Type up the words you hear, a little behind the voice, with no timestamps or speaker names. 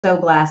so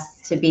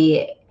blessed to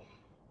be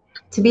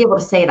able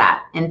to say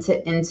that, and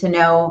to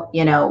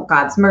know,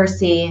 God's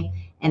mercy,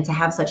 and to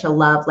have such a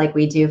love like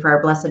we do for our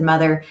Blessed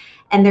Mother.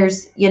 And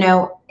there's,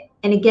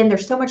 and again,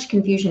 there's so much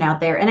confusion out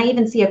there. And I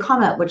even see a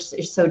comment which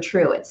is so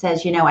true. It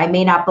says, I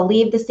may not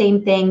believe the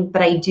same thing,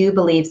 but I do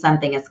believe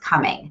something is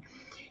coming.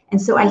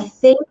 And so I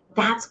think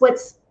that's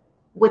what's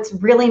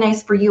really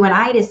nice for you and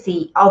I to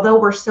see. Although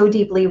we're so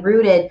deeply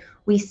rooted,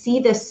 we see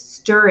this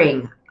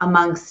stirring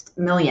amongst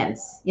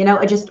millions,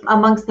 just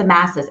amongst the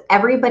masses.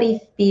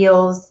 Everybody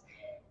feels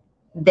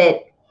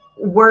that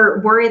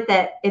we're at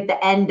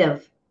the end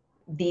of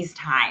these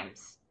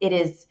times.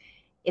 It's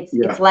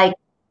like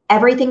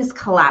everything's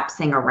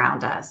collapsing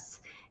around us,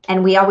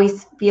 and we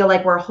always feel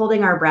like we're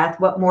holding our breath.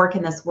 What more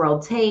can this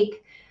world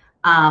take?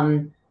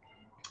 And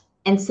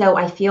so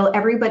I feel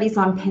everybody's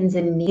on pins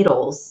and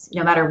needles.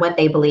 No matter what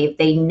they believe,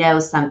 they know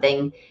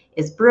something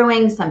is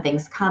brewing,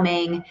 something's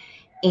coming.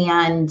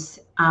 And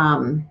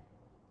I'm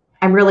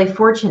really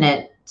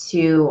fortunate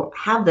to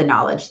have the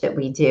knowledge that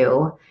we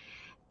do.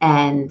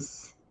 And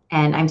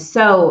I'm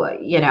so,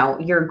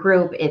 your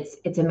group,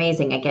 it's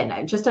amazing.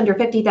 Again, just under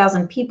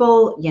 50,000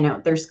 people,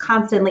 there's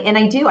constantly, and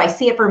I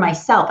see it for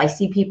myself. I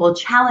see people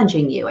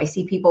challenging you. I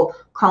see people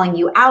calling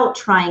you out,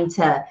 trying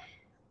to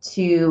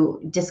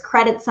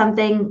discredit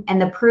something,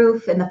 and the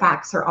proof and the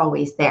facts are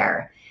always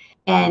there.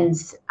 And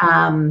so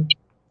I'm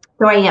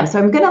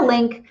going to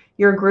link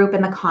your group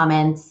in the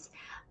comments.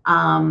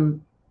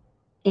 And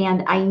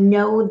I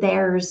know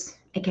there's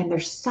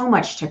so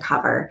much to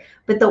cover,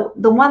 but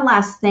the one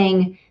last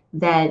thing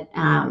that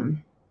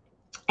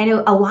I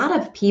know a lot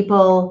of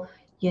people,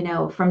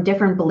 from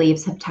different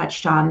beliefs have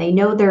touched on, they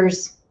know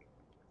there's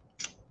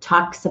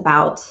talks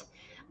about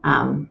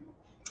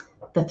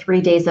the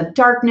 3 days of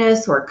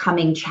darkness, or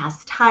coming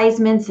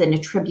chastisements, and a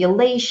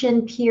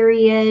tribulation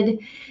period.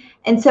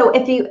 And so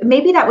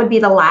maybe that would be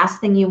the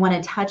last thing you want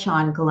to touch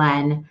on,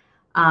 Glenn,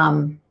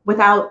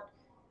 without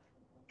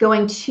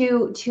going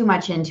too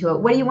much into it.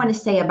 What do you want to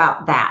say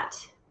about that?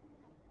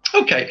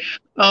 Okay.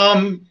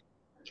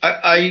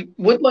 I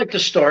would like to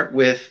start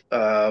with,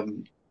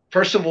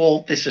 first of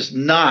all, this is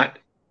not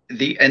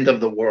the end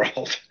of the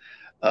world.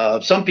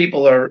 Some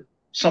people are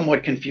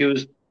somewhat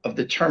confused of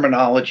the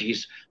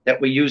terminologies that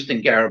we used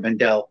in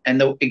Garabandal.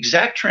 And the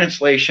exact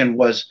translation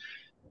was,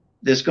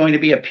 there's going to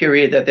be a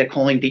period that they're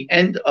calling the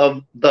end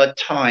of the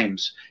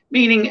times,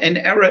 meaning an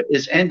era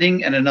is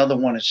ending and another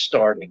one is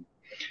starting.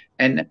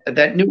 And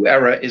that new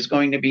era is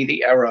going to be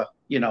the era,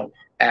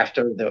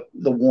 after the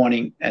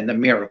warning and the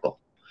miracle.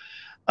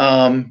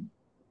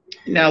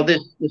 Now,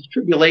 this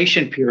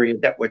tribulation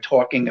period that we're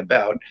talking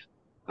about,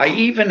 I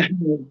even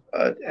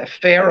have a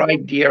fair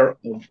idea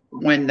of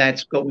when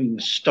that's going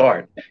to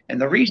start. And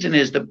the reason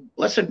is the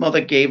Blessed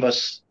Mother gave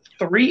us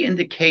 3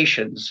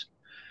 indications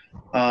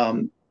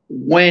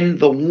when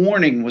the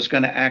warning was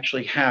going to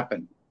actually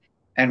happen.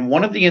 And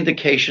one of the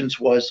indications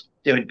was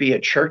there would be a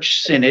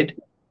church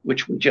synod,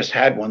 which we just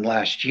had one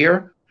last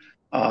year.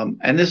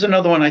 And there's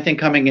another one, I think,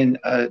 coming in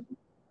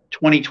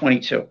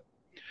 2022.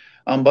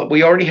 But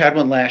we already had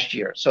one last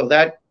year. So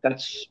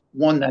that's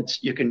one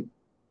you can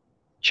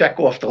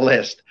check off the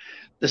list.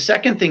 The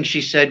second thing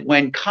she said,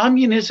 when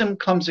communism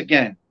comes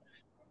again,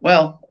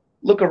 well,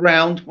 look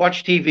around,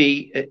 watch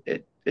TV.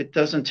 It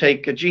doesn't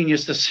take a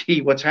genius to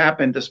see what's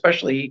happened,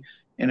 especially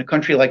in a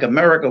country like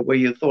America, where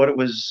you thought it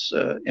was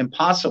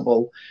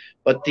impossible.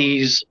 But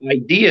these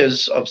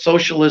ideas of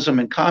socialism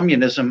and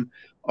communism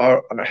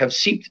have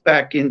seeped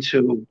back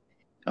into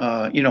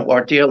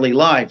our daily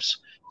lives.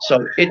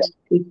 So it's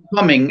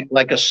coming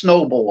like a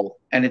snowball,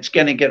 and it's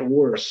going to get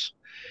worse.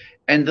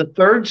 And the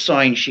third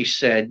sign, she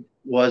said,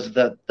 was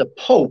that the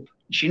Pope,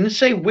 she didn't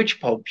say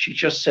which Pope, she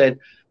just said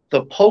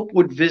the Pope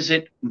would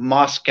visit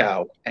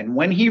Moscow. And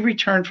when he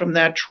returned from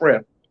that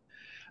trip,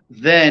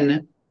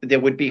 then there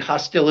would be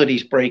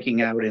hostilities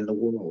breaking out in the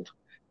world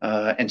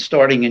and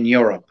starting in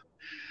Europe.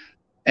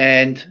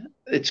 And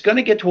it's going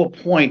to get to a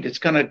point, it's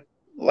going to,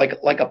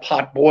 like a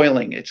pot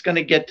boiling, it's going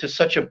to get to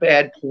such a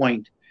bad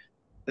point.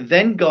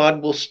 Then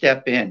God will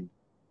step in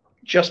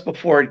just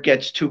before it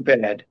gets too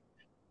bad.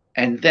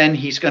 And then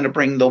he's going to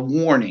bring the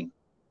warning.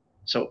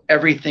 So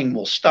everything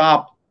will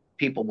stop.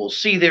 People will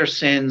see their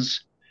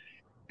sins.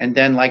 And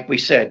then, like we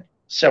said,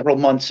 several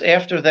months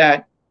after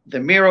that, the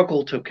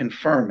miracle to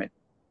confirm it.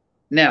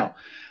 Now,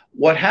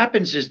 what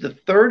happens is the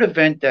third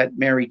event that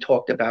Mary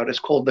talked about is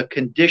called the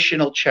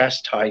conditional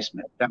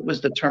chastisement. That was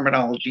the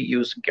terminology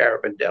used in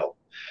Garabandal.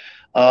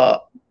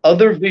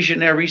 Other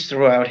visionaries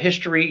throughout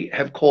history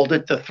have called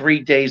it the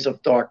 3 days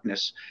of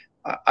darkness.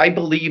 I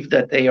believe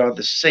that they are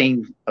the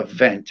same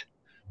event.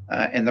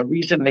 And the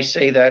reason I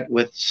say that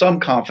with some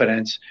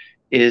confidence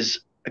is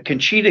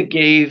Conchita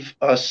gave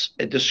us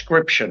a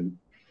description,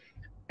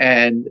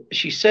 and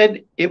she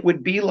said it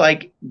would be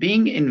like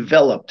being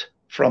enveloped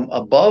from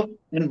above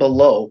and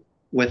below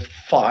with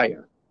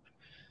fire.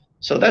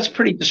 So that's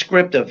pretty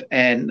descriptive.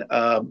 And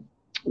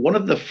one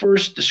of the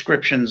first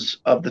descriptions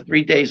of the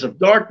 3 days of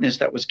darkness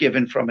that was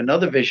given from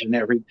another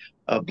visionary,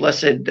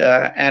 Blessed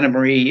Anna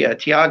Marie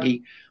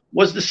Tiagi,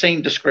 was the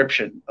same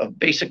description of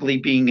basically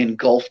being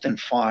engulfed in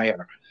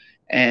fire.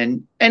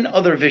 And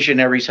other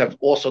visionaries have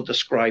also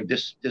described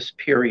this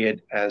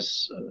period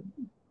as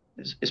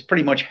is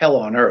pretty much hell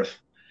on earth,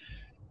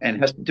 and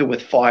has to do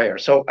with fire.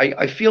 So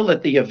I feel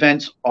that the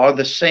events are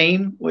the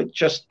same, with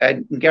just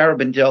at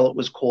Garabandal it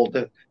was called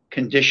the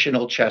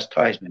conditional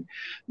chastisement.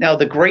 Now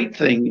the great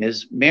thing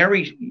is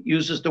Mary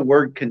uses the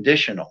word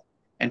conditional,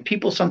 and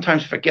people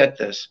sometimes forget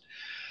this.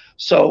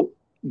 So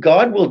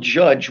God will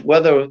judge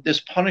whether this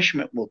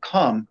punishment will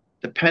come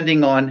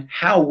depending on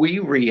how we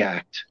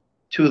react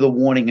to the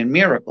warning and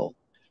miracle.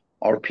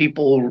 Are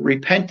people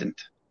repentant?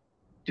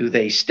 Do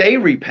they stay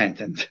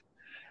repentant?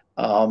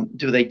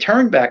 Do they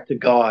turn back to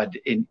God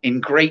in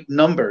great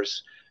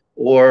numbers?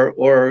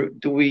 Or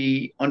do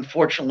we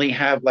unfortunately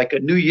have like a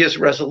New Year's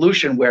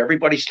resolution where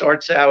everybody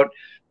starts out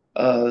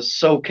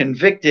so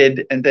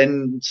convicted and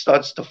then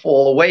starts to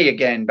fall away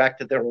again back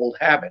to their old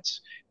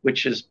habits,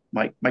 which is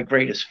my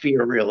greatest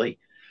fear, really.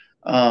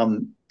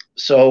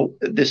 So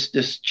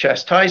this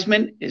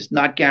chastisement is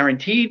not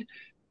guaranteed.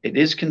 It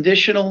is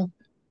conditional,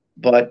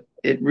 but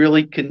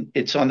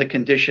it's on the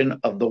condition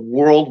of the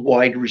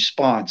worldwide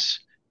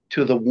response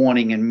to the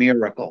warning and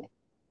miracle.